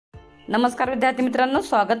नमस्कार विद्यार्थी मित्रांनो,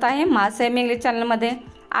 स्वागत आहे MAHA इंग्लिश चॅनलमध्ये।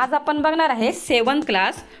 आज आपण बघणार आहे 7th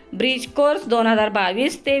class bridge course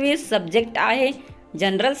 2022-23 subject आहे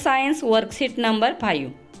general science worksheet number 5।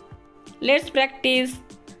 Let's practice.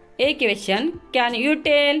 A question, can you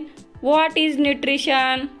tail what is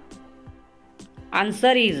nutrition?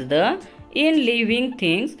 Answer is the in living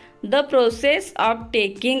things the process of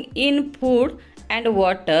taking in food and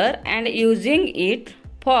water and using it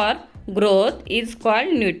for growth is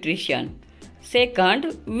called nutrition. Second,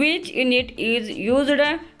 which unit is used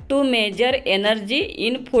to measure energy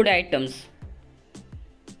in food items?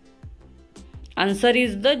 Answer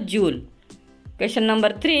is the joule. Question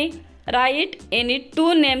number 3, write any two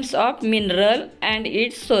names of mineral and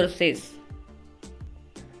its sources.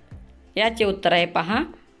 याचे उत्तर आहे पहा।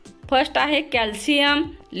 First आहे calcium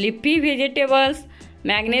leafy vegetables,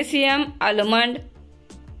 magnesium almond.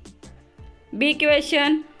 B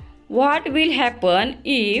question, what will happen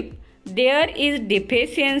if there is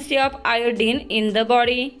deficiency of iodine in the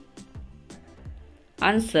body?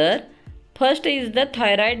 Answer, first is the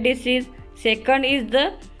thyroid disease, second is the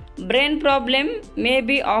brain problem may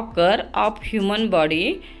be occur of human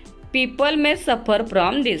body, people may suffer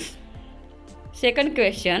from this. Second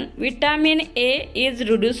question, vitamin A is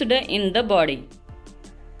reduced in the body.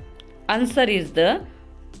 Answer is the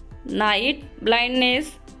night blindness,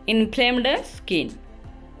 inflamed skin.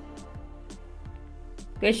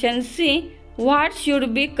 Question C, what should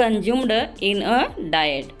be consumed in a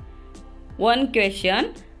diet? One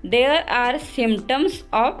question, there are symptoms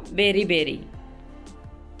of beriberi.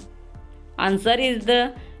 Answer is the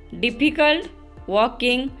difficult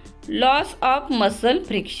walking, loss of muscle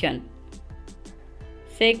friction.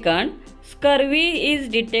 Second, scurvy is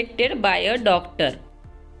detected by a doctor.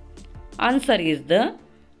 Answer is the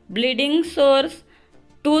bleeding sores,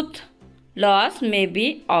 tooth loss may be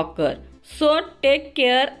occur. So take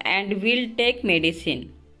care and will take medicine.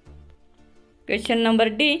 Question number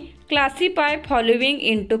D, classify following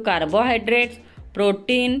into carbohydrates,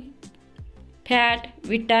 protein, fat,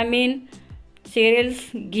 vitamin, cereals,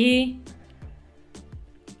 ghee,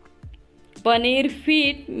 paneer,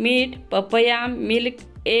 feet, meet, papaya, milk,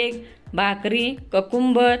 egg, भाकरी,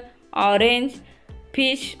 ककुंबर, orange,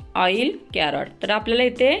 fish, oil, carrot. तर आपल्याला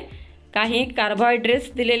इथे काही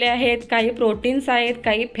carbohydrates दिलेले आहेत, काही proteins आहेत,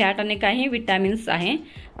 काही फॅट आणि काही विटामिन्स आहे,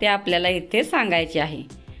 ते आपल्याला इथे सांगायचे आहे।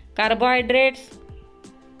 कार्बोहायड्रेट्स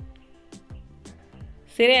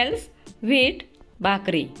सिरियल्स, व्हीट,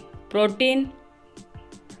 भाकरी, protein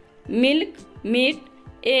milk, meet,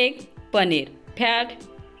 egg, paneer, fat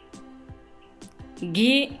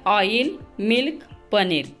ghee, oil, milk,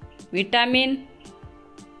 paneer, vitamin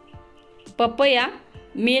papaya,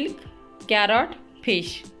 milk, carrot,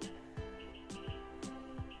 fish.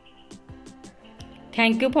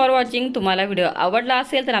 Thank you for watching. तुम्हाला व्हिडिओ आवडला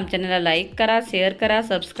असेल तर आमच्या चॅनलला लाईक करा, शेअर करा,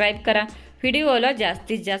 सबस्क्राईब करा, व्हिडिओला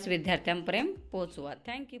जास्तीत जास्त विद्यार्थ्यांपर्यंत पोहोचवा।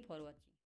 Thank you for watching.